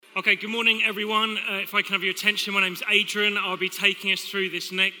Okay, good morning, everyone. If I can have your attention, my name's Adrian. I'll be taking us through this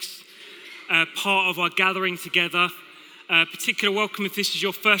next part of our gathering together. Particular welcome if this is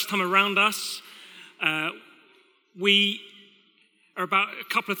your first time around us. We are about a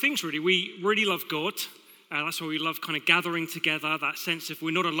couple of things, really. We really love God. That's why we love kind of gathering together, that sense of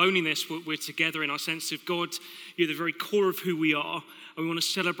we're not alone in this, we're together in our sense of God. You're the very core of who we are, and we want to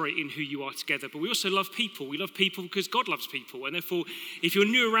celebrate in who you are together. But we also love people. We love people because God loves people. And therefore, if you're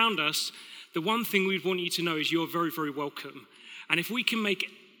new around us, the one thing we'd want you to know is you're very, very welcome. And if we can make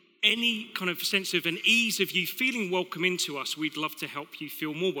any kind of sense of an ease of you feeling welcome into us, we'd love to help you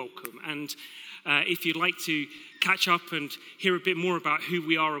feel more welcome. And if you'd like to catch up and hear a bit more about who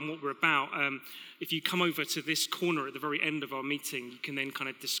we are and what we're about, if you come over to this corner at the very end of our meeting, you can then kind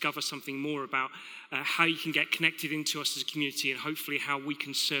of discover something more about how you can get connected into us as a community and hopefully how we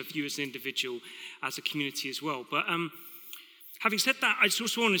can serve you as an individual, as a community as well. But having said that, I just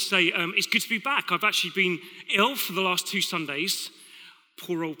also want to say it's good to be back. I've actually been ill for the last 2 Sundays.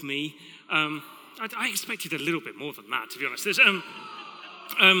 Poor old me. I expected a little bit more than that, to be honest. There's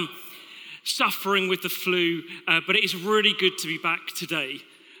suffering with the flu, but it is really good to be back today.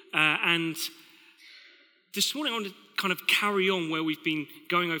 And this morning I want to kind of carry on where we've been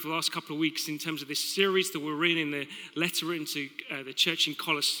going over the last couple of weeks in terms of this series that we're in the letter into the church in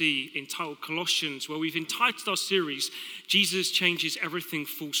Colossae entitled Colossians, where we've entitled our series, Jesus Changes Everything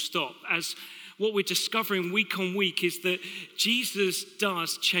Full Stop. As what we're discovering week on week is that Jesus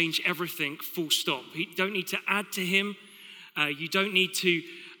does change everything full stop. You don't need to add to him. You don't need to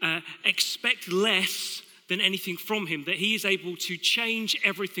expect less than anything from him, that he is able to change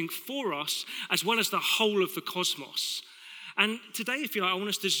everything for us as well as the whole of the cosmos. And today, if you like, I want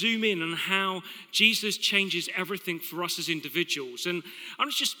us to zoom in on how Jesus changes everything for us as individuals. And I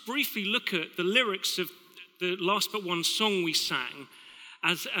want to just briefly look at the lyrics of the Last But One song we sang,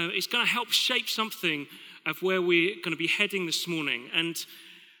 as it's going to help shape something of where we're going to be heading this morning. And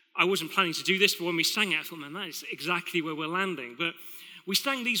I wasn't planning to do this, but when we sang it, I thought, man, that is exactly where we're landing. But we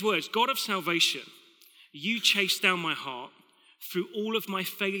sang these words: God of salvation, you chased down my heart through all of my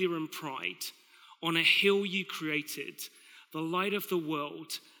failure and pride. On a hill you created, the light of the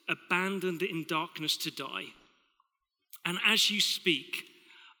world, abandoned in darkness to die. And as you speak,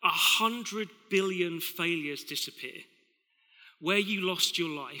 100 billion failures disappear. Where you lost your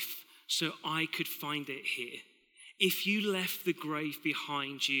life, so I could find it here. If you left the grave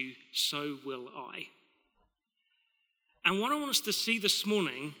behind you, so will I. And what I want us to see this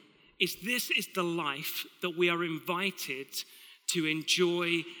morning is this is the life that we are invited to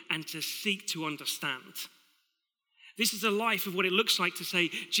enjoy and to seek to understand. This is a life of what it looks like to say,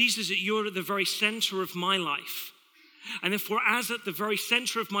 Jesus, you're at the very center of my life. And therefore, as at the very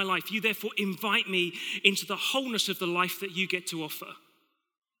center of my life, you therefore invite me into the wholeness of the life that you get to offer.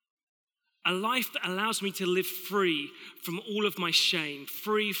 A life that allows me to live free from all of my shame,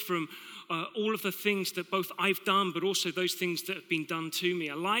 free from all of the things that both I've done, but also those things that have been done to me.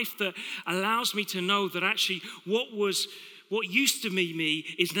 A life that allows me to know that actually what used to be me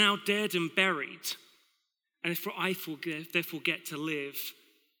is now dead and buried. And therefore get to live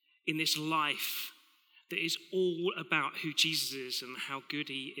in this life that is all about who Jesus is and how good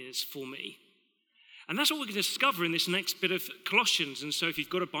he is for me. And that's what we're going to discover in this next bit of Colossians. And so if you've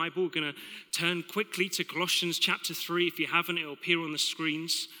got a Bible, we're going to turn quickly to Colossians chapter 3. If you haven't, it'll appear on the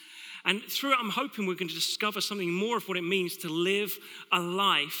screens. And through it, I'm hoping we're going to discover something more of what it means to live a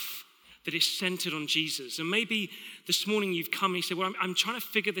life that is centered on Jesus. And maybe this morning you've come and you say, well, I'm trying to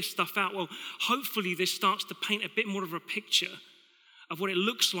figure this stuff out. Well, hopefully this starts to paint a bit more of a picture of what it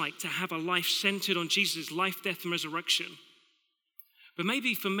looks like to have a life centered on Jesus' life, death, and resurrection. But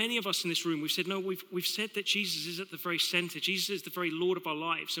maybe for many of us in this room, we've said, no, we've said that Jesus is at the very center. Jesus is the very Lord of our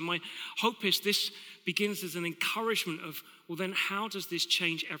lives. And my hope is this begins as an encouragement of, well, then how does this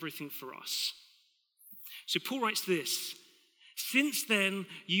change everything for us? So Paul writes this: since then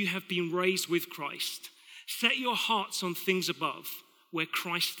you have been raised with Christ. Set your hearts on things above, where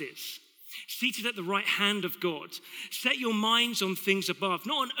Christ is, seated at the right hand of God. Set your minds on things above,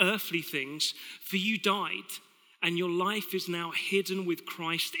 not on earthly things, for you died, and your life is now hidden with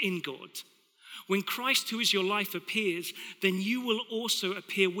Christ in God. When Christ, who is your life, appears, then you will also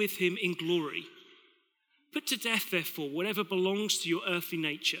appear with him in glory. Put to death, therefore, whatever belongs to your earthly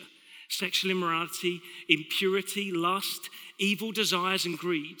nature: sexual immorality, impurity, lust, evil desires, and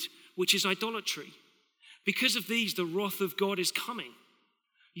greed, which is idolatry. Because of these, the wrath of God is coming.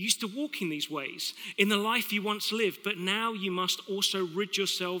 You used to walk in these ways in the life you once lived, but now you must also rid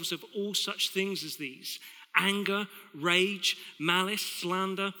yourselves of all such things as these: anger, rage, malice,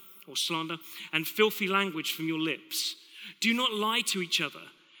 slander, and filthy language from your lips. Do not lie to each other,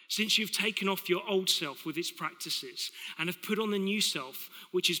 since you've taken off your old self with its practices and have put on the new self,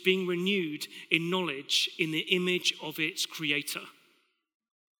 which is being renewed in knowledge in the image of its creator.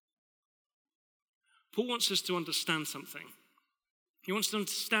 Paul wants us to understand something. He wants to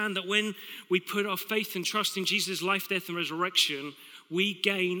understand that when we put our faith and trust in Jesus' life, death, and resurrection, we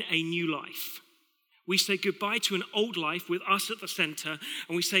gain a new life. We say goodbye to an old life with us at the center,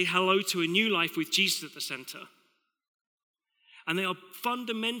 and we say hello to a new life with Jesus at the center. And they are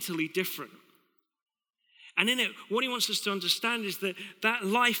fundamentally different. And in it, what he wants us to understand is that that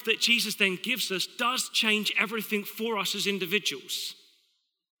life that Jesus then gives us does change everything for us as individuals.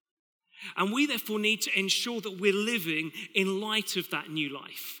 And we therefore need to ensure that we're living in light of that new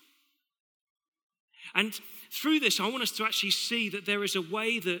life. And through this, I want us to actually see that there is a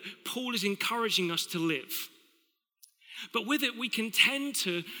way that Paul is encouraging us to live. But with it, we can tend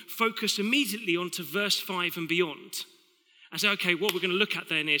to focus immediately onto verse 5 and beyond. And say, okay, what we're going to look at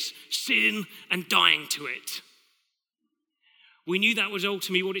then is sin and dying to it. We knew that was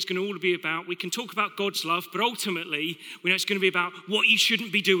ultimately what it's going to all be about. We can talk about God's love, but ultimately, we know it's going to be about what you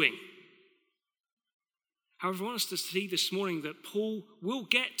shouldn't be doing. However, I want us to see this morning that Paul will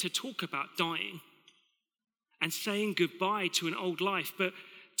get to talk about dying and saying goodbye to an old life. But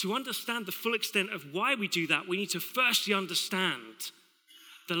to understand the full extent of why we do that, we need to firstly understand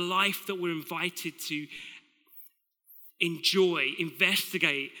the life that we're invited to enjoy,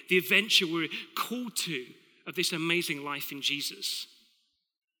 investigate, the adventure we're called to of this amazing life in Jesus.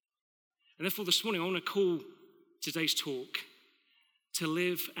 And therefore this morning I want to call today's talk To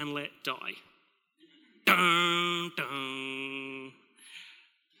Live and Let Die. Dun, dun.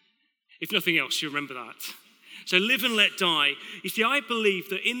 If nothing else, you remember that. So live and let die. You see, I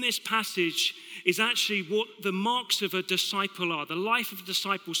believe that in this passage is actually what the marks of a disciple are. The life of a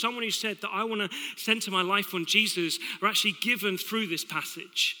disciple, someone who said that I want to center my life on Jesus, are actually given through this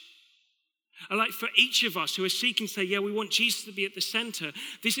passage. And like for each of us who are seeking to say, yeah, we want Jesus to be at the center,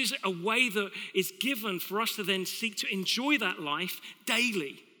 this is a way that is given for us to then seek to enjoy that life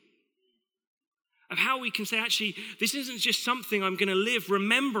daily. Of how we can say, actually, this isn't just something I'm going to live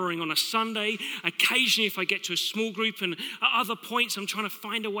remembering on a Sunday, occasionally if I get to a small group, and at other points I'm trying to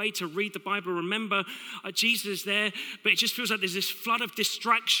find a way to read the Bible, remember Jesus is there, but it just feels like there's this flood of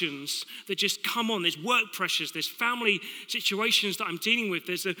distractions that just come on. There's work pressures, there's family situations that I'm dealing with,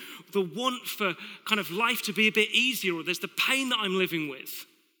 there's the want for kind of life to be a bit easier, or there's the pain that I'm living with.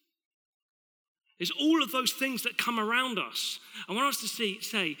 There's all of those things that come around us. And what I want us to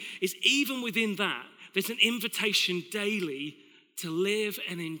say is even within that, there's an invitation daily to live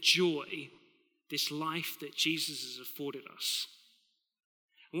and enjoy this life that Jesus has afforded us.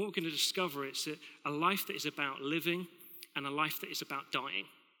 And what we're going to discover is that a life that is about living and a life that is about dying.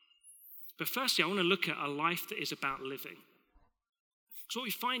 But firstly, I want to look at a life that is about living. So what we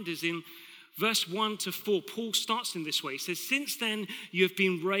find is in verse 1 to 4, Paul starts in this way. He says, since then you have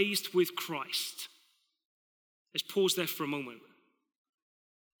been raised with Christ. Let's pause there for a moment.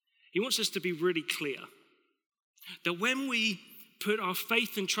 He wants us to be really clear that when we put our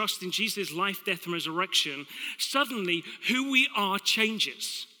faith and trust in Jesus' life, death, and resurrection, suddenly who we are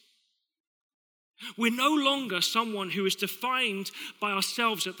changes. We're no longer someone who is defined by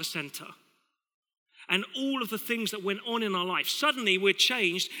ourselves at the center and all of the things that went on in our life. Suddenly we're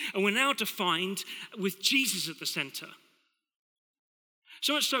changed and we're now defined with Jesus at the center.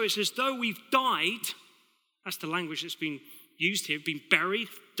 So much so it's as though we've died. That's the language that's been used here. Been buried,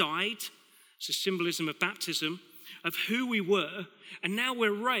 died. It's a symbolism of baptism, of who we were. And now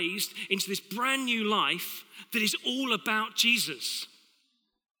we're raised into this brand new life that is all about Jesus.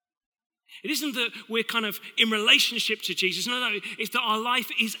 It isn't that we're kind of in relationship to Jesus. No, it's that our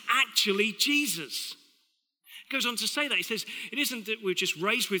life is actually Jesus. It goes on to say that. He says, it isn't that we're just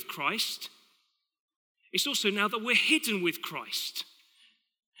raised with Christ. It's also now that we're hidden with Christ.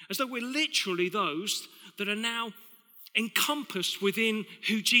 As though we're literally those that are now encompassed within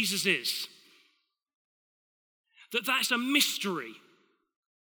who Jesus is. That's a mystery.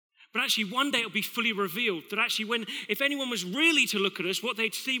 But actually one day it'll be fully revealed. That actually if anyone was really to look at us, what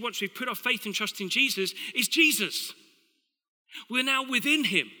they'd see once we've put our faith and trust in Jesus is Jesus. We're now within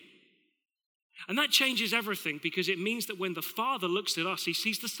him. And that changes everything because it means that when the Father looks at us, he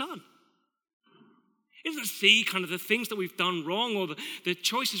sees the Son. He doesn't see kind of the things that we've done wrong or the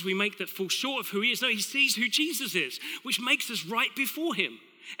choices we make that fall short of who he is. No, he sees who Jesus is, which makes us right before him.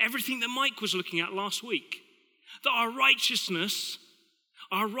 Everything that Mike was looking at last week. That our righteousness,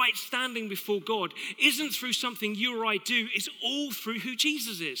 our right standing before God isn't through something you or I do. It's all through who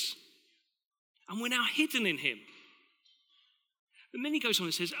Jesus is. And we're now hidden in him. And then he goes on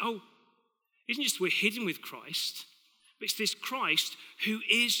and says, isn't just we're hidden with Christ, It's this Christ who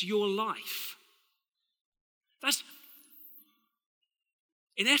is your life. That's,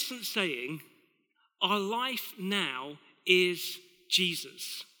 in essence, saying our life now is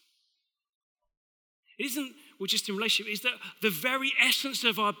Jesus. It isn't we're just in relationship, it's that the very essence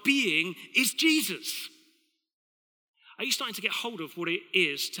of our being is Jesus. Are you starting to get hold of what it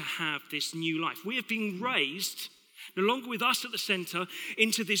is to have this new life? We have been raised, no longer with us at the center,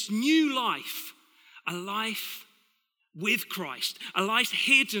 into this new life, a life with Christ, a life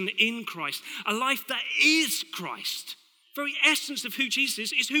hidden in Christ, a life that is Christ. The very essence of who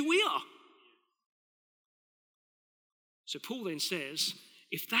Jesus is who we are. So Paul then says,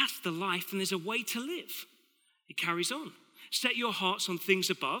 if that's the life, then there's a way to live. He carries on. Set your hearts on things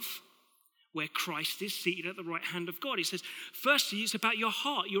above, where Christ is seated at the right hand of God. He says, firstly, it's about your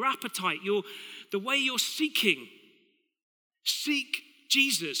heart, your appetite, the way you're seeking. Seek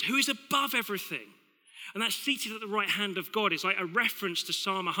Jesus, who is above everything. And that's seated at the right hand of God. It's like a reference to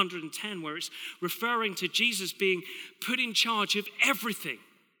Psalm 110, where it's referring to Jesus being put in charge of everything.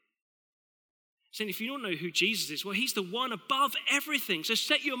 Saying, if you don't know who Jesus is, well, he's the one above everything. So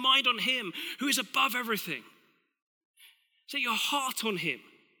set your mind on him, who is above everything. Set your heart on him.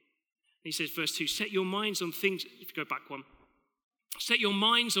 And he says, verse 2, set your minds on things, if you go back one, set your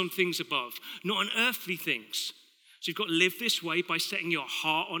minds on things above, not on earthly things. So you've got to live this way by setting your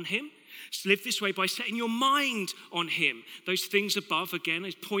heart on him. Live this way by setting your mind on him. Those things above, again,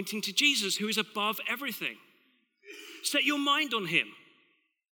 is pointing to Jesus, who is above everything. Set your mind on him.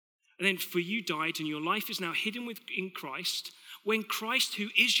 And then for you died, and your life is now hidden in Christ. When Christ, who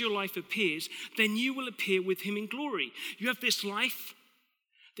is your life, appears, then you will appear with him in glory. You have this life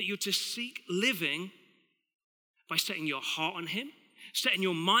that you're to seek living by setting your heart on him, setting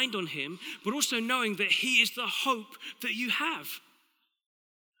your mind on him, but also knowing that he is the hope that you have.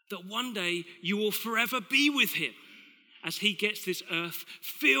 That one day you will forever be with him as he gets this earth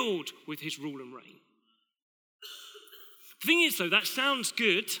filled with his rule and reign. The thing is, though, that sounds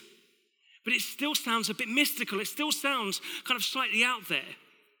good, but it still sounds a bit mystical. It still sounds kind of slightly out there.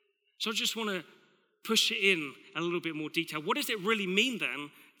 So I just want to push it in a little bit more detail. What does it really mean then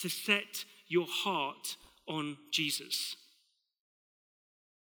to set your heart on Jesus?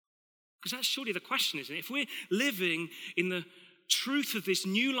 Because that's surely the question, isn't it? If we're living in the truth of this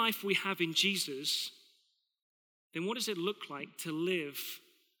new life we have in Jesus, then what does it look like to live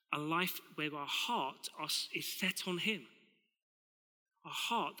a life where our heart is set on him? Our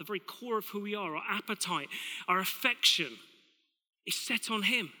heart, the very core of who we are, our appetite, our affection is set on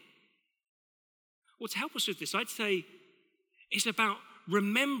him. Well, to help us with this, I'd say it's about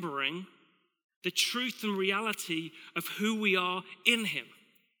remembering the truth and reality of who we are in him.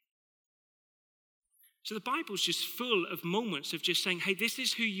 So the Bible's just full of moments of just saying, hey, this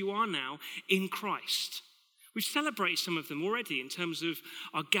is who you are now in Christ. We've celebrated some of them already in terms of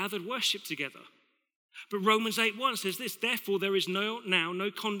our gathered worship together. But Romans 8:1 says this, therefore there is now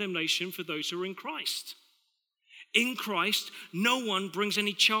no condemnation for those who are in Christ. In Christ, no one brings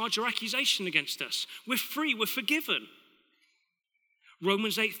any charge or accusation against us. We're free, we're forgiven.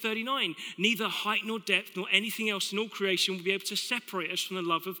 Romans 8:39, neither height nor depth nor anything else in all creation will be able to separate us from the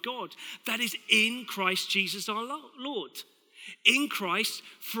love of God. That is in Christ Jesus our Lord. In Christ,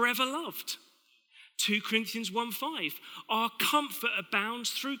 forever loved. 2 Corinthians 1:5, our comfort abounds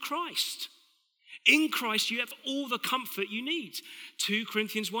through Christ. In Christ, you have all the comfort you need. 2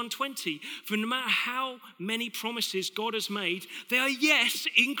 Corinthians 1:20, for no matter how many promises God has made, they are yes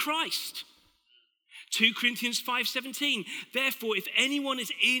in Christ. 2 Corinthians 5:17, therefore, if anyone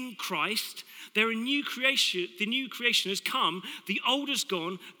is in Christ, they're a new creation. The new creation has come, the old is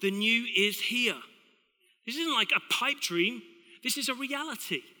gone, the new is here. This isn't like a pipe dream. This is a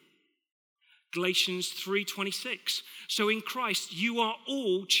reality. Galatians 3:26, so in Christ you are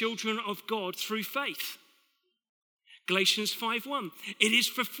all children of God through faith. Galatians 5:1, it is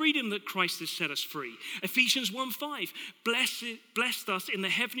for freedom that Christ has set us free. Ephesians 1:5, blessed us in the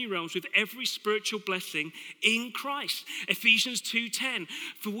heavenly realms with every spiritual blessing in Christ. Ephesians 2:10,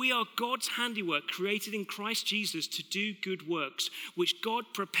 for we are God's handiwork created in Christ Jesus to do good works, which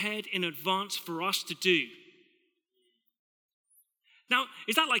God prepared in advance for us to do. Now,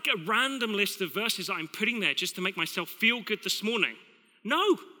 is that like a random list of verses that I'm putting there just to make myself feel good this morning?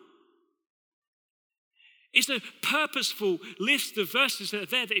 No. It's a purposeful list of verses that are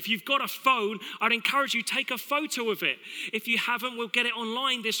there that if you've got a phone, I'd encourage you, take a photo of it. If you haven't, we'll get it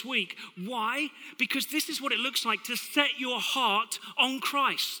online this week. Why? Because this is what it looks like to set your heart on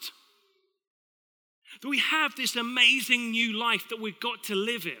Christ. That we have this amazing new life that we've got to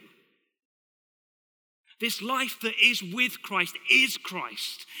live in. This life that is with Christ,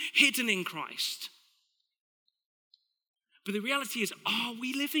 hidden in Christ. But the reality is, are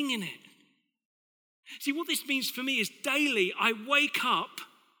we living in it? See, what this means for me is daily I wake up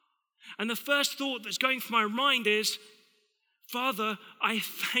and the first thought that's going through my mind is, Father, I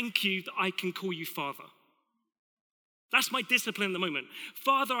thank you that I can call you Father. That's my discipline at the moment.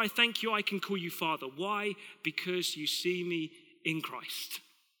 Father, I thank you I can call you Father. Why? Because you see me in Christ.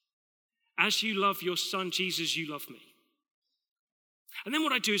 As you love your son, Jesus, you love me. And then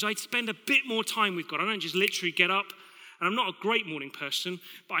what I do is I spend a bit more time with God. I don't just literally get up, and I'm not a great morning person,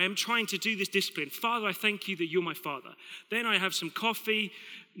 but I am trying to do this discipline. Father, I thank you that you're my Father. Then I have some coffee,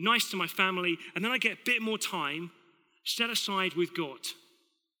 nice to my family, and then I get a bit more time set aside with God.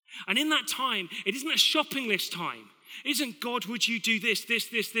 And in that time, it isn't a shopping list time. It isn't, God, would you do this, this,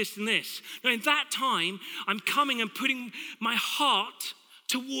 and this? No, in that time, I'm coming and putting my heart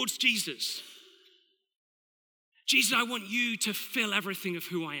towards Jesus. Jesus, I want you to fill everything of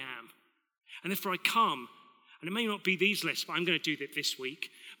who I am. And therefore I come, and it may not be these lists, but I'm going to do that this week,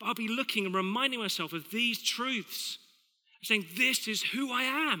 but I'll be looking and reminding myself of these truths, saying, this is who I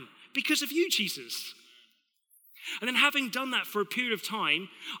am because of you, Jesus. And then having done that for a period of time,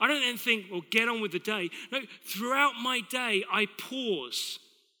 I don't then think, well, get on with the day. No, throughout my day, I pause,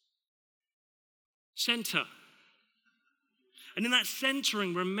 center. And in that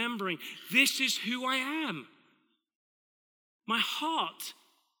centering, remembering, this is who I am. My heart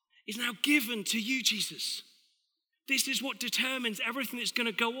is now given to you, Jesus. This is what determines everything that's going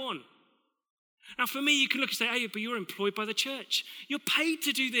to go on. Now, for me, you can look and say, hey, but you're employed by the church. You're paid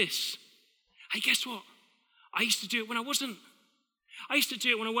to do this. Hey, guess what? I used to do it when I wasn't. I used to do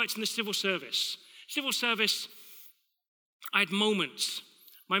it when I worked in the civil service. Civil service, I had moments.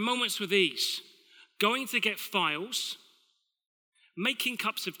 My moments were these: going to get files, making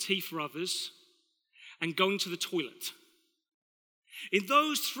cups of tea for others, and going to the toilet. In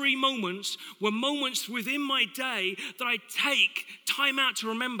those 3 moments were moments within my day that I take time out to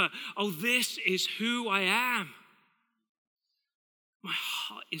remember, oh, this is who I am. My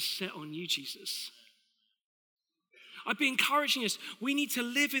heart is set on you, Jesus. I'd be encouraging us, we need to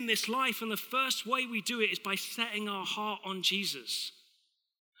live in this life, and the first way we do it is by setting our heart on Jesus.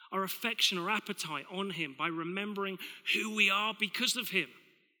 Our affection, our appetite on him, by remembering who we are because of him.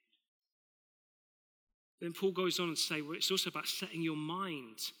 Then Paul goes on and say, well, it's also about setting your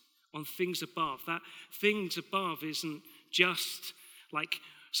mind on things above. That things above isn't just like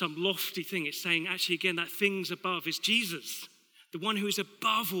some lofty thing. It's saying, actually, again, that things above is Jesus. The one who is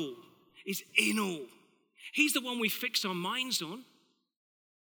above all, is in all. He's the one we fix our minds on.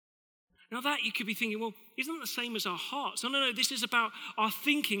 Now that you could be thinking, well, isn't that the same as our hearts? No, this is about our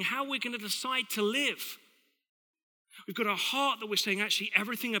thinking, how we're going to decide to live. We've got a heart that we're saying, actually,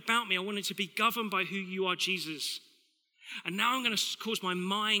 everything about me, I want it to be governed by who you are, Jesus. And now I'm going to cause my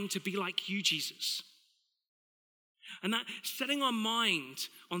mind to be like you, Jesus. And that setting our mind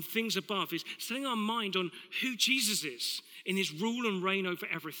on things above is setting our mind on who Jesus is in his rule and reign over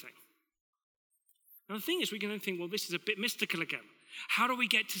everything. Now the thing is, we're going to think, well, this is a bit mystical again. How do we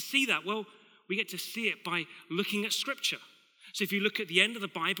get to see that? Well, we get to see it by looking at Scripture. So if you look at the end of the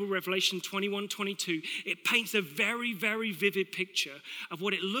Bible, Revelation 21:22, it paints a very, very vivid picture of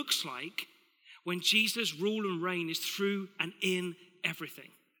what it looks like when Jesus' rule and reign is through and in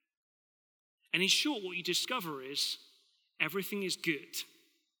everything. And in short, what you discover is everything is good.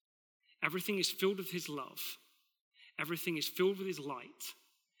 Everything is filled with his love. Everything is filled with his light.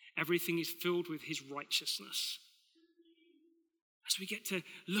 Everything is filled with his righteousness. As we get to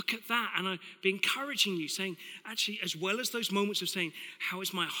look at that, and I'd be encouraging you, saying, actually, as well as those moments of saying, how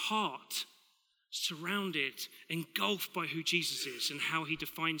is my heart surrounded, engulfed by who Jesus is and how he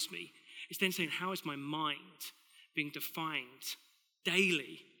defines me? It's then saying, how is my mind being defined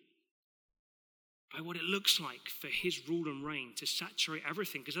daily by what it looks like for his rule and reign to saturate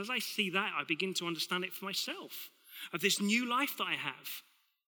everything? Because as I see that, I begin to understand it for myself, of this new life that I have.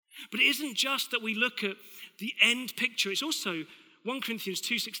 But it isn't just that we look at the end picture. It's also 1 Corinthians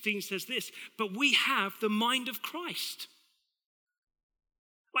 2:16 says this, but we have the mind of Christ.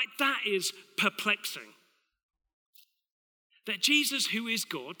 Like, that is perplexing. That Jesus, who is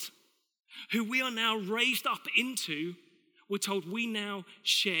God, who we are now raised up into, we're told we now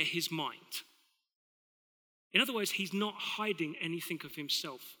share his mind. In other words, he's not hiding anything of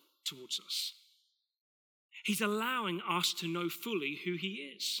himself towards us. He's allowing us to know fully who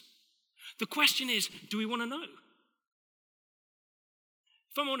he is. The question is, do we want to know?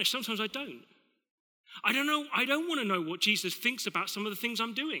 If I'm honest, sometimes I don't. I don't want to know what Jesus thinks about some of the things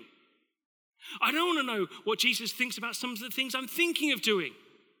I'm doing. I don't want to know what Jesus thinks about some of the things I'm thinking of doing.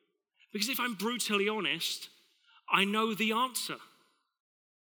 Because if I'm brutally honest, I know the answer.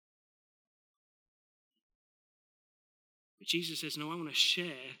 Jesus says, no, I want to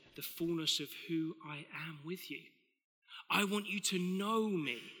share the fullness of who I am with you. I want you to know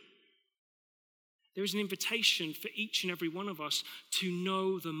me. There is an invitation for each and every one of us to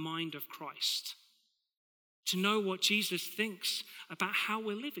know the mind of Christ, to know what Jesus thinks about how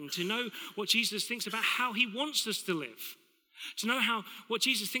we're living, to know what Jesus thinks about how he wants us to live, to know what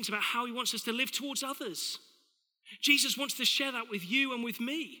Jesus thinks about how he wants us to live towards others. Jesus wants to share that with you and with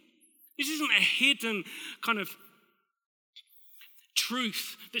me. This isn't a hidden kind of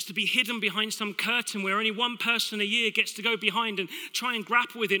truth that's to be hidden behind some curtain where only one person a year gets to go behind and try and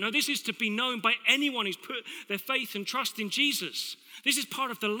grapple with it. No, this is to be known by anyone who's put their faith and trust in Jesus. This is part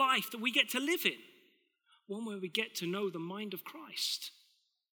of the life that we get to live in, one where we get to know the mind of Christ.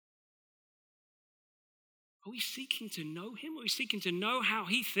 Are we seeking to know him? Are we seeking to know how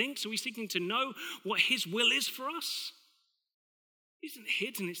he thinks? Are we seeking to know what his will is for us? It isn't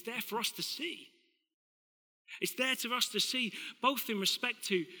hidden, it's there for us to see. It's there for us to see, both in respect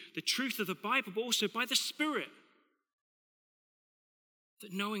to the truth of the Bible, but also by the Spirit.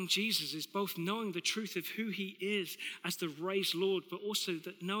 That knowing Jesus is both knowing the truth of who he is as the raised Lord, but also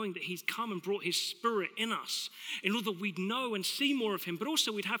that knowing that he's come and brought his Spirit in us in order that we'd know and see more of him, but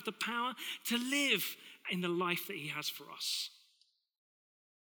also we'd have the power to live in the life that he has for us.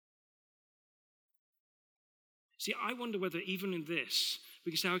 See, I wonder whether even in this,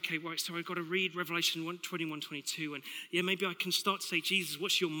 we can say, okay, right, so I've got to read Revelation 21, 22, and yeah, maybe I can start to say, Jesus,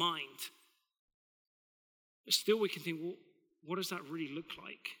 what's your mind? But still we can think, well, what does that really look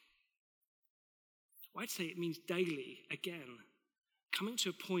like? Well, I'd say it means daily, again, coming to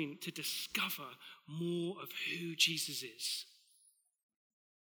a point to discover more of who Jesus is.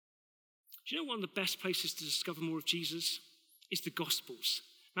 Do you know one of the best places to discover more of Jesus is the Gospels?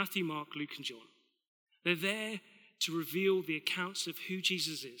 Matthew, Mark, Luke, and John. They're there to reveal the accounts of who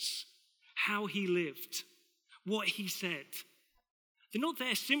Jesus is, how he lived, what he said. They're not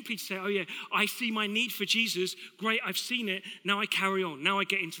there simply to say, oh yeah, I see my need for Jesus. Great, I've seen it. Now I carry on. Now I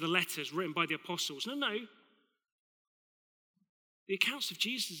get into the letters written by the apostles. No. The accounts of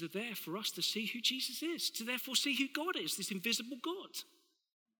Jesus are there for us to see who Jesus is, to therefore see who God is, this invisible God.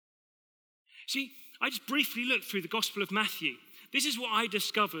 See, I just briefly looked through the Gospel of Matthew. This is what I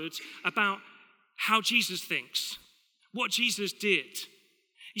discovered about how Jesus thinks, what Jesus did.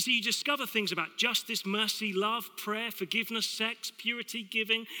 You see, you discover things about justice, mercy, love, prayer, forgiveness, sex, purity,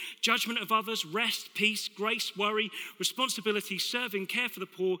 giving, judgment of others, rest, peace, grace, worry, responsibility, serving, care for the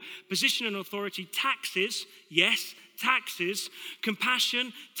poor, position and authority, taxes, yes, taxes,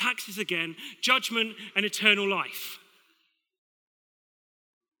 compassion, taxes again, judgment and eternal life.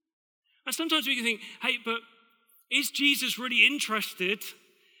 And sometimes we can think, hey, but is Jesus really interested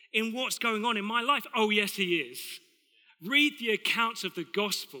in what's going on in my life? Oh, yes, he is. Read the accounts of the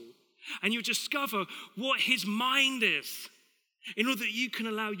gospel and you'll discover what his mind is in order that you can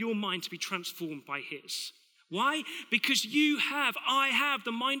allow your mind to be transformed by his. Why? Because I have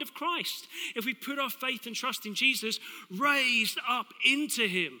the mind of Christ. If we put our faith and trust in Jesus, raised up into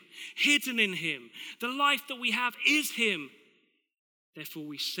him, hidden in him, the life that we have is him. Therefore,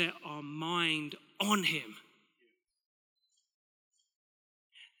 we set our mind on him.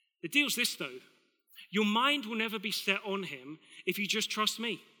 The deal's this, though. Your mind will never be set on him if you just trust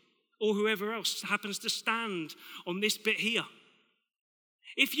me or whoever else happens to stand on this bit here.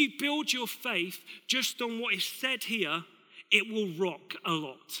 If you build your faith just on what is said here, it will rock a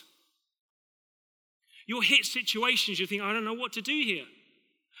lot. You'll hit situations you think, I don't know what to do here.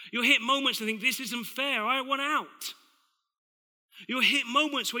 You'll hit moments and think, this isn't fair, I want out. You'll hit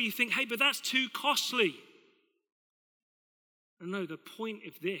moments where you think, hey, but that's too costly. And no, the point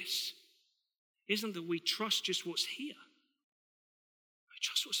of this isn't that we trust just what's here. We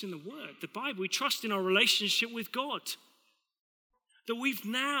trust what's in the Word, the Bible. We trust in our relationship with God. That we've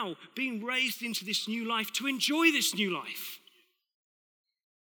now been raised into this new life to enjoy this new life.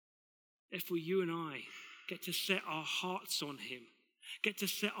 Therefore, you and I get to set our hearts on him, get to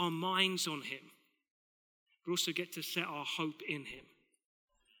set our minds on him, but also get to set our hope in him.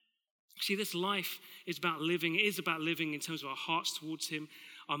 See, this life is about living. It is about living in terms of our hearts towards him,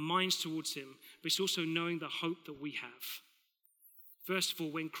 our minds towards him, but it's also knowing the hope that we have. Verse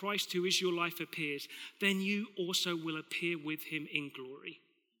 4, when Christ, who is your life, appears, then you also will appear with him in glory.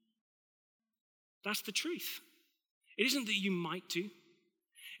 That's the truth. It isn't that you might do.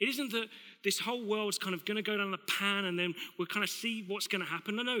 It isn't that this whole world's kind of going to go down the pan and then we'll kind of see what's going to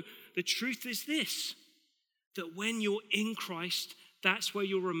happen. No. The truth is this, that when you're in Christ, that's where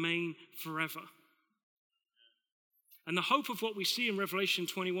you'll remain forever. And the hope of what we see in Revelation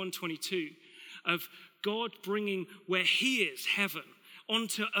 21, 22, of God bringing where he is, heaven,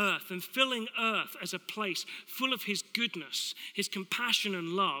 onto earth and filling earth as a place full of his goodness, his compassion and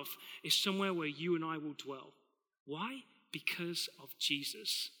love, is somewhere where you and I will dwell. Why? Because of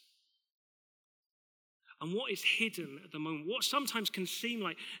Jesus. And what is hidden at the moment, what sometimes can seem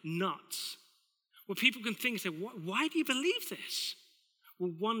like nuts, where people can think, say, why do you believe this?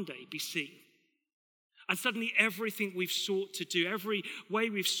 Will one day be seen. And suddenly everything we've sought to do, every way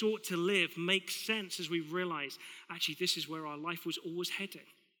we've sought to live makes sense as we realize, actually, this is where our life was always heading.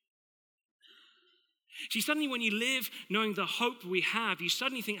 See, suddenly when you live knowing the hope we have, you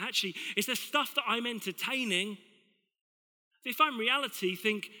suddenly think, actually, is there stuff that I'm entertaining? If I'm reality,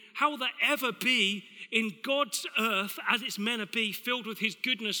 think, how will that ever be in God's earth as it's meant to be, filled with his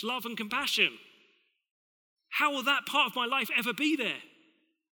goodness, love, and compassion? How will that part of my life ever be there?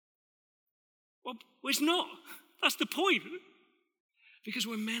 Well, it's not. That's the point. Because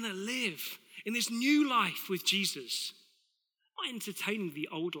we're meant to live in this new life with Jesus, not entertaining the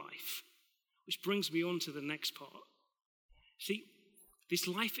old life, which brings me on to the next part. See, this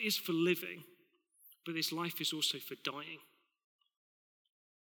life is for living, but this life is also for dying.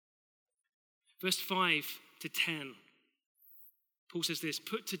 Verse 5 to 10, Paul says this,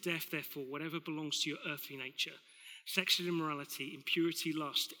 put to death, therefore, whatever belongs to your earthly nature, sexual immorality, impurity,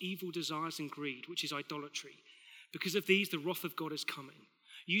 lust, evil desires, and greed, which is idolatry. Because of these, the wrath of God is coming.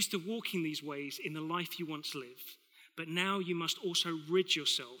 You used to walk in these ways in the life you once lived, but now you must also rid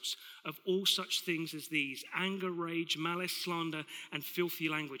yourselves of all such things as these: anger, rage, malice, slander, and filthy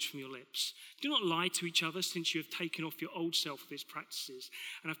language from your lips. Do not lie to each other, since you have taken off your old self with its practices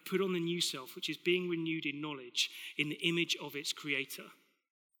and have put on the new self, which is being renewed in knowledge in the image of its creator.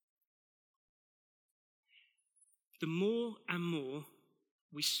 The more and more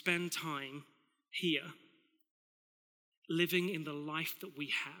we spend time here living in the life that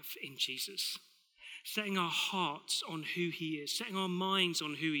we have in Jesus, setting our hearts on who he is, setting our minds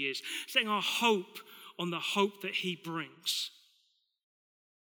on who he is, setting our hope on the hope that he brings,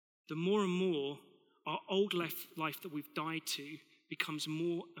 the more and more our old life that we've died to becomes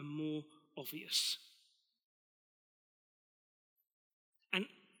more and more obvious. And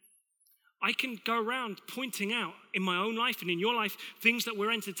I can go around pointing out in my own life and in your life things that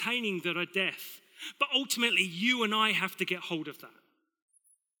we're entertaining that are death. But ultimately, you and I have to get hold of that.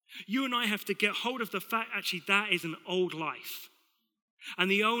 You and I have to get hold of the fact, actually, that is an old life.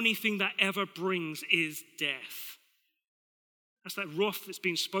 And the only thing that ever brings is death. That's that wrath that's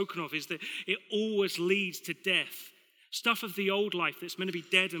been spoken of, is that it always leads to death. Stuff of the old life that's meant to be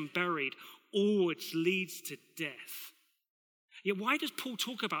dead and buried always leads to death. Yet why does Paul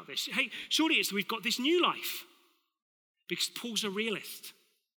talk about this? Hey, surely it's we've got this new life. Because Paul's a realist.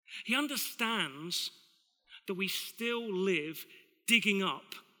 He understands that we still live digging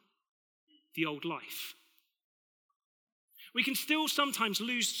up the old life. We can still sometimes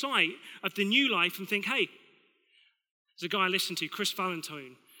lose sight of the new life and think, hey, there's a guy I listen to, Chris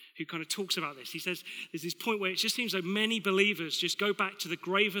Valentine, who kind of talks about this. He says there's this point where it just seems like many believers just go back to the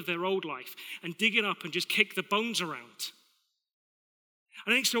grave of their old life and dig it up and just kick the bones around.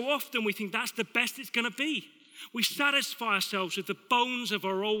 And I think so often we think that's the best it's going to be. We satisfy ourselves with the bones of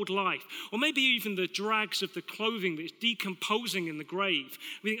our old life, or maybe even the drags of the clothing that's decomposing in the grave.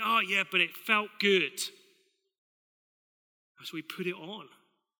 We think, oh yeah, but it felt good. So we put it on.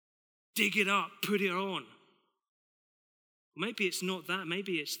 Dig it up, put it on. Maybe it's not that.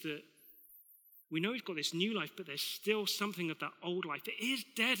 Maybe it's that we know we've got this new life, but there's still something of that old life. It is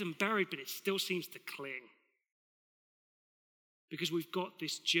dead and buried, but it still seems to cling. Because we've got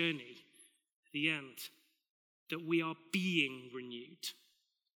this journey, the end, that we are being renewed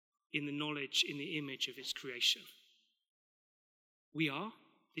in the knowledge, in the image of its creation. We are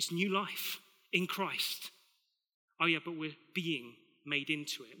this new life in Christ. Oh yeah, but we're being made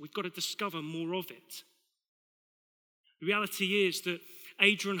into it. We've got to discover more of it. The reality is that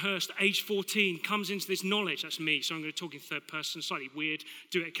Adrian Hurst, age 14, comes into this knowledge. That's me, so I'm going to talk in third person, slightly weird,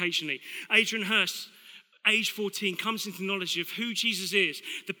 do it occasionally. Adrian Hurst, age 14, comes into the knowledge of who Jesus is,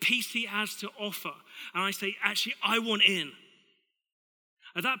 the peace he has to offer. And I say, actually, I want in.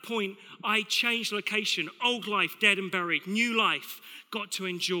 At that point, I changed location, old life, dead and buried, new life, got to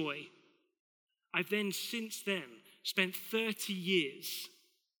enjoy. I've then, since then, spent 30 years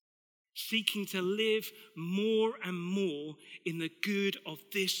seeking to live more and more in the good of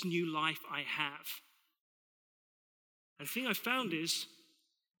this new life I have. And the thing I found is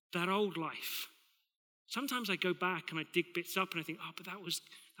that old life. Sometimes I go back and I dig bits up and I think, oh, but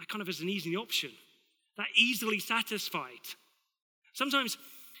that kind of is an easy option. That easily satisfied. Sometimes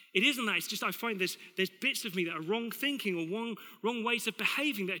it isn't that. It's just I find there's bits of me that are wrong thinking or wrong ways of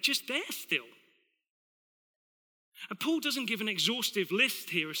behaving that are just there still. And Paul doesn't give an exhaustive list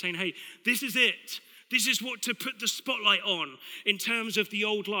here of saying, hey, this is it. This is what to put the spotlight on in terms of the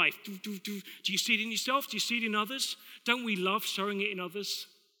old life. Do you see it in yourself? Do you see it in others? Don't we love showing it in others?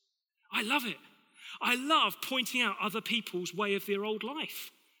 I love it. I love pointing out other people's way of their old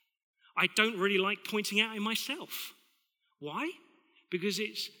life. I don't really like pointing out in myself. Why? Because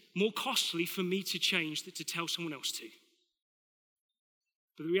it's more costly for me to change than to tell someone else to.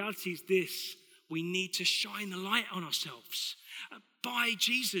 But the reality is this: we need to shine the light on ourselves by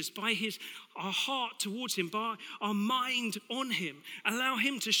Jesus, by our heart towards him, by our mind on him. Allow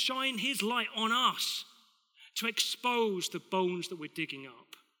him to shine his light on us, to expose the bones that we're digging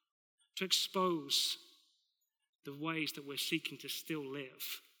up, to expose the ways that we're seeking to still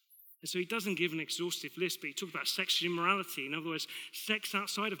live. And so he doesn't give an exhaustive list, but he talks about sexual immorality. In other words, sex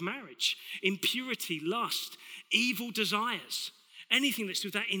outside of marriage, impurity, lust, evil desires, anything that's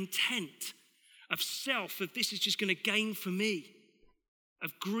with that intent of self, that this is just going to gain for me,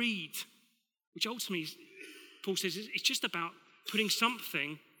 of greed, which ultimately, Paul says, it's just about putting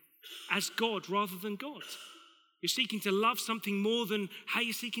something as God rather than God. You're seeking to love something more than how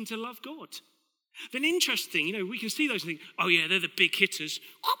you're seeking to love God. Then interesting, we can see those and think, oh yeah, they're the big hitters.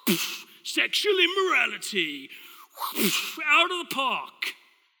 Sexual immorality, out of the park.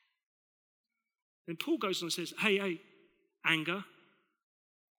 Then Paul goes on and says, hey, anger,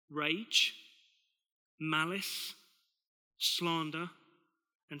 rage, malice, slander,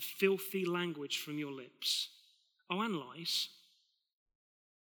 and filthy language from your lips. Oh, and lies.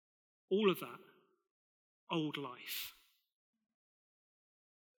 All of that, old life.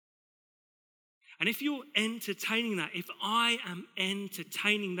 And if you're entertaining that, if I am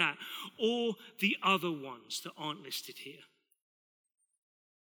entertaining that, or the other ones that aren't listed here,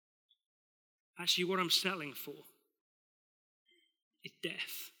 actually what I'm settling for is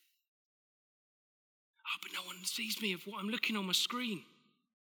death. Oh, but no one sees me of what I'm looking on my screen.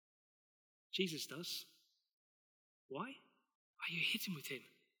 Jesus does. Why? Are you hidden with him?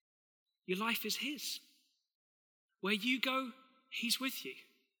 Your life is his. Where you go, he's with you.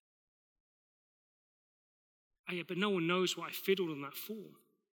 Oh yeah, but no one knows what I fiddled on that form.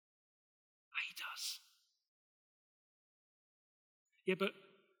 Oh, he does. Yeah, but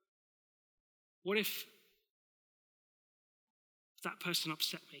what if that person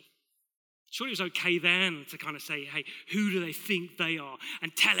upset me? Surely it was okay then to kind of say, hey, who do they think they are?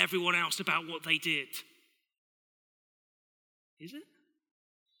 And tell everyone else about what they did. Is it?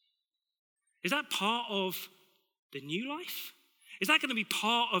 Is that part of the new life? Is that going to be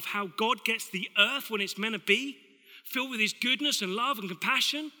part of how God gets the earth when it's meant to be? Filled with his goodness and love and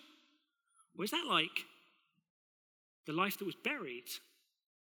compassion? Or is that like the life that was buried?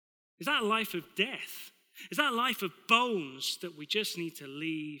 Is that a life of death? Is that a life of bones that we just need to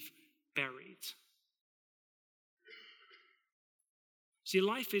leave buried? See,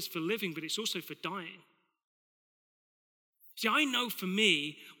 life is for living, but it's also for dying. See, I know for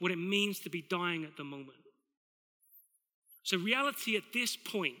me what it means to be dying at the moment. So reality at this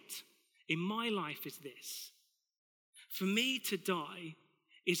point in my life is this. For me to die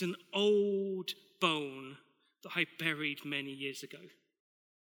is an old bone that I buried many years ago.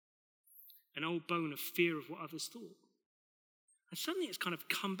 An old bone of fear of what others thought. And suddenly it's kind of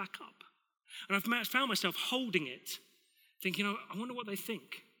come back up. And I've found myself holding it, thinking, I wonder what they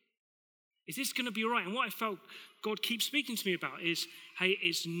think. Is this going to be all right? And what I felt God keeps speaking to me about is, hey,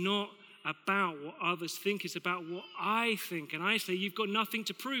 it's not about what others think, it's about what I think. And I say, you've got nothing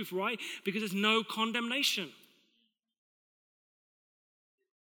to prove, right? Because there's no condemnation.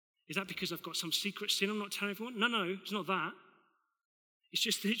 Is that because I've got some secret sin I'm not telling everyone? No, it's not that. It's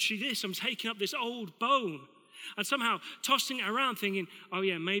just literally this. I'm taking up this old bone and somehow tossing it around thinking, oh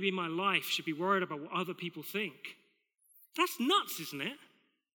yeah, maybe my life should be worried about what other people think. That's nuts, isn't it?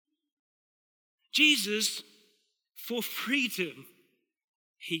 Jesus, for freedom,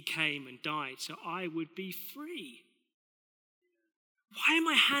 he came and died so I would be free. Why am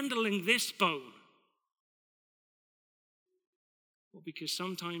I handling this bone? Well, because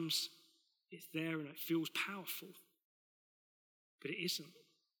sometimes it's there and it feels powerful, but it isn't.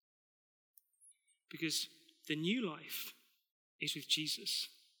 Because the new life is with Jesus,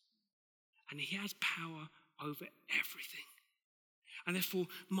 and he has power over everything. And therefore,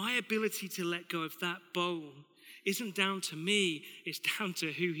 my ability to let go of that bone isn't down to me, it's down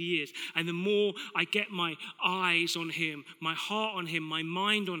to who he is. And the more I get my eyes on him, my heart on him, my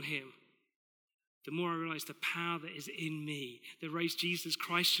mind on him, the more I realize the power that is in me, that raised Jesus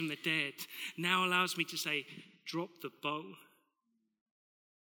Christ from the dead, now allows me to say, drop the bone.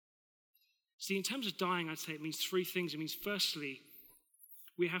 See, in terms of dying, I'd say it means three things. It means, firstly,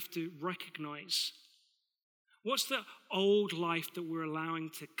 we have to recognize What's the old life that we're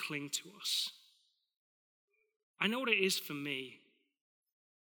allowing to cling to us? I know what it is for me.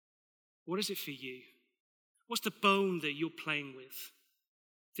 What is it for you? What's the bone that you're playing with?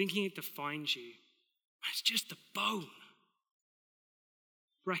 Thinking it defines you. It's just a bone.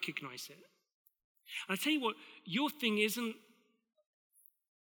 Recognize it. And I tell you what, your thing isn't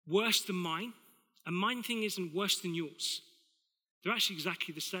worse than mine, and mine thing isn't worse than yours. They're actually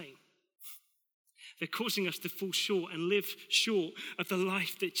exactly the same. They're causing us to fall short and live short of the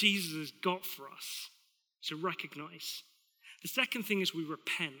life that Jesus has got for us. So recognize. The second thing is we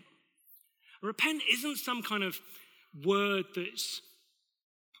repent. Repent isn't some kind of word that's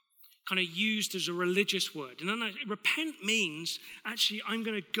kind of used as a religious word. No, repent means actually I'm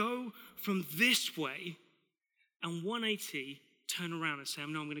going to go from this way and 180 turn around and say,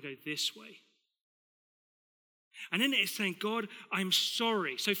 no, I'm going to go this way. And then it's saying, God, I'm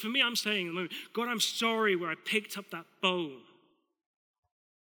sorry. So for me, I'm saying, God, I'm sorry where I picked up that bone.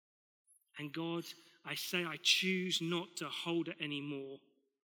 And God, I say I choose not to hold it anymore.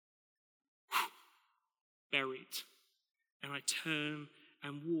 Buried. And I turn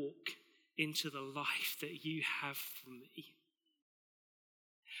and walk into the life that you have for me.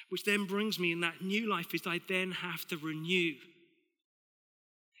 Which then brings me in that new life is I then have to renew.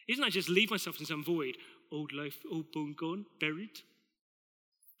 Isn't I just leave myself in some void? Old life, old bone gone, buried.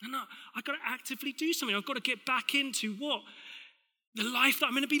 No, I've got to actively do something. I've got to get back into what? The life that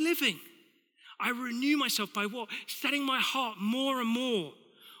I'm going to be living. I renew myself by what? Setting my heart more and more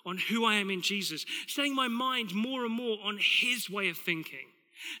on who I am in Jesus. Setting my mind more and more on his way of thinking.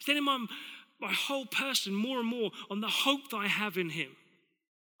 Setting my whole person more and more on the hope that I have in him.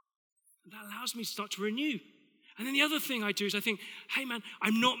 And that allows me to start to renew. And then the other thing I do is I think, hey man,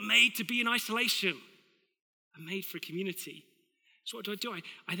 I'm not made to be in isolation. I'm made for a community. So what do?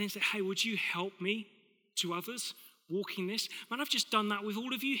 I then say, hey, would you help me to others walking this? Man, I've just done that with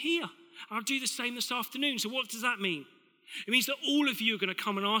all of you here. I'll do the same this afternoon. So what does that mean? It means that all of you are going to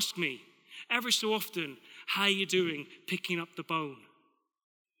come and ask me every so often, how are you doing picking up the bone?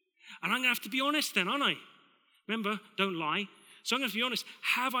 And I'm going to have to be honest then, aren't I? Remember, don't lie. So I'm going to be honest,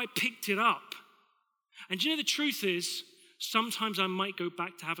 have I picked it up? And you know the truth is, sometimes I might go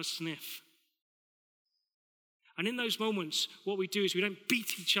back to have a sniff. And in those moments, what we do is we don't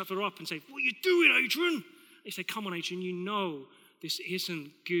beat each other up and say, what are you doing, Adrian? They say, come on, Adrian, you know this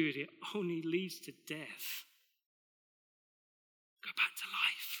isn't good. It only leads to death. Go back to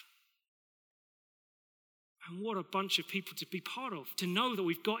life. And what a bunch of people to be part of, to know that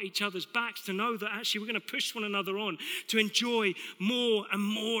we've got each other's backs, to know that actually we're going to push one another on, to enjoy more and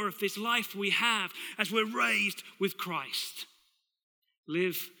more of this life we have as we're raised with Christ.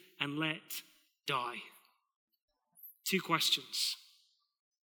 Live and let die. 2 questions.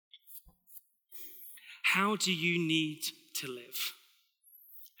 How do you need to live?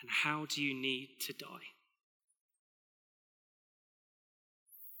 And how do you need to die?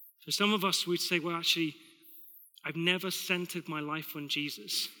 For some of us, we'd say, well, actually, I've never centered my life on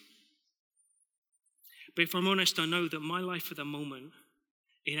Jesus. But if I'm honest, I know that my life at the moment,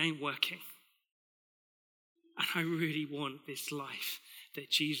 it ain't working. And I really want this life that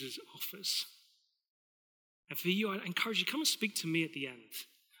Jesus offers. And for you, I encourage you, come and speak to me at the end.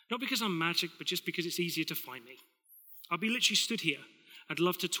 Not because I'm magic, but just because it's easier to find me. I'll be literally stood here. I'd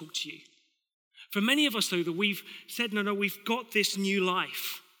love to talk to you. For many of us, though, that we've said, no, we've got this new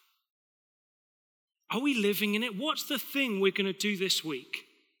life. Are we living in it? What's the thing we're going to do this week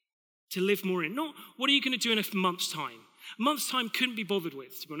to live more in? Not what are you going to do in a month's time? A month's time couldn't be bothered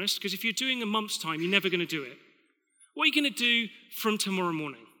with, to be honest, because if you're doing a month's time, you're never going to do it. What are you going to do from tomorrow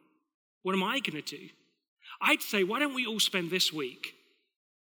morning? What am I going to do? I'd say, why don't we all spend this week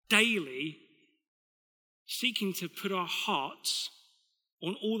daily seeking to put our hearts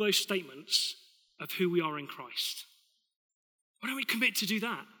on all those statements of who we are in Christ? Why don't we commit to do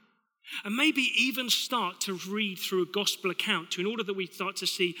that? And maybe even start to read through a gospel account in order that we start to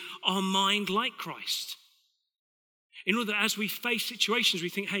see our mind like Christ. In order that as we face situations, we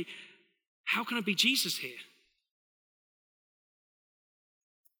think, hey, how can I be Jesus here?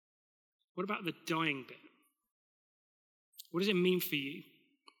 What about the dying bit? What does it mean for you?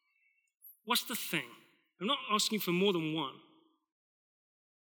 What's the thing? I'm not asking for more than one.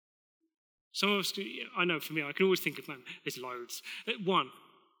 Some of us, I know for me, I can always think of, man, there's loads. One.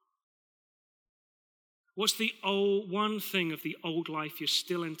 What's the one thing of the old life you're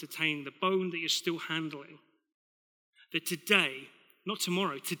still entertaining, the bone that you're still handling? That today, not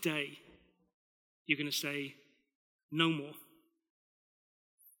tomorrow, today, you're going to say, no more.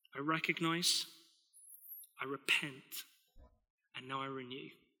 I recognize, I repent, and now I renew.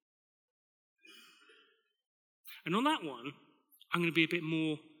 And on that one, I'm going to be a bit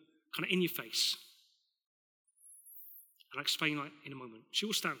more kind of in your face. And I'll explain that in a moment. She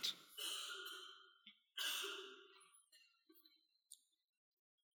will stand.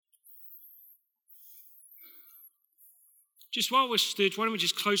 Just while we're stood, why don't we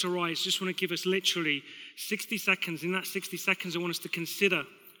just close our eyes? Just want to give us literally 60 seconds. In that 60 seconds, I want us to consider,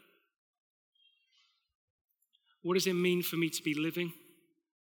 what does it mean for me to be living?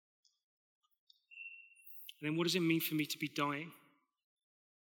 And then what does it mean for me to be dying?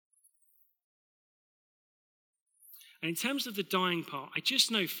 And in terms of the dying part, I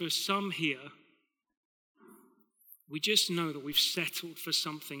just know for some here, we just know that we've settled for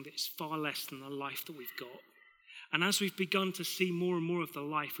something that is far less than the life that we've got. And as we've begun to see more and more of the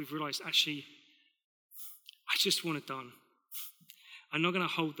life, we've realized, actually, I just want it done. I'm not going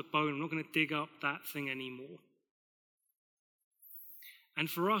to hold the bone. I'm not going to dig up that thing anymore. And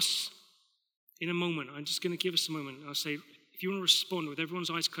for us, in a moment, I'm just going to give us a moment. I'll say, if you want to respond with everyone's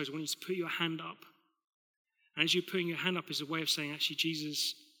eyes closed, I want you to put your hand up. And as you're putting your hand up is a way of saying, actually,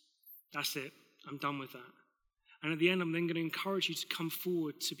 Jesus, that's it. I'm done with that. And at the end, I'm then going to encourage you to come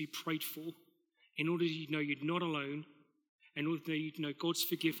forward to be prayed for in order that you know you're not alone, in order that you know God's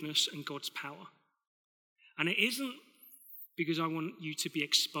forgiveness and God's power. And it isn't because I want you to be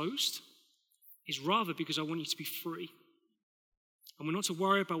exposed. It's rather because I want you to be free. And we're not to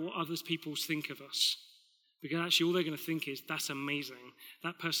worry about what other people think of us. Because actually all they're going to think is, that's amazing.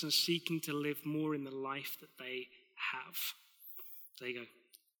 That person's seeking to live more in the life that they have. There you go.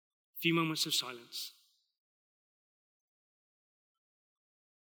 A few moments of silence.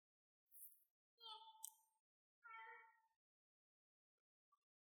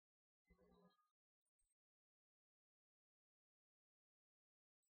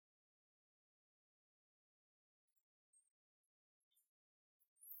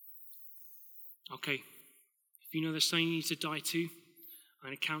 Okay. If you know there's something you need to die to, I'm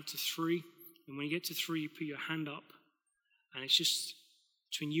going to count to 3. And when you get to 3, you put your hand up. And it's just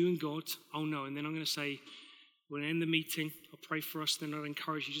between you and God. I'll know. And then I'm going to say, we're going to end the meeting. I'll pray for us. Then I'll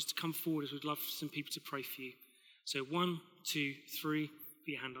encourage you just to come forward, as we'd love some people to pray for you. So 1, 2, 3, put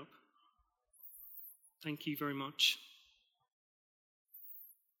your hand up. Thank you very much.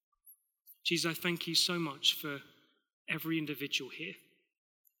 Jesus, I thank you so much for every individual here.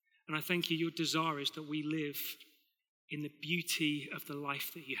 And I thank you, your desire is that we live in the beauty of the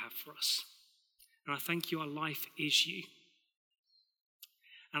life that you have for us. And I thank you, our life is you.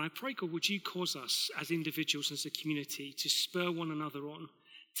 And I pray, God, would you cause us as individuals, as a community, to spur one another on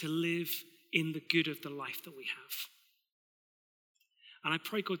to live in the good of the life that we have. And I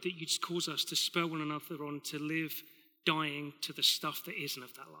pray, God, that you'd cause us to spur one another on to live dying to the stuff that isn't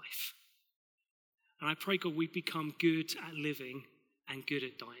of that life. And I pray, God, we become good at living and good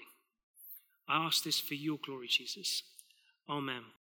at dying. I ask this for your glory, Jesus. Amen.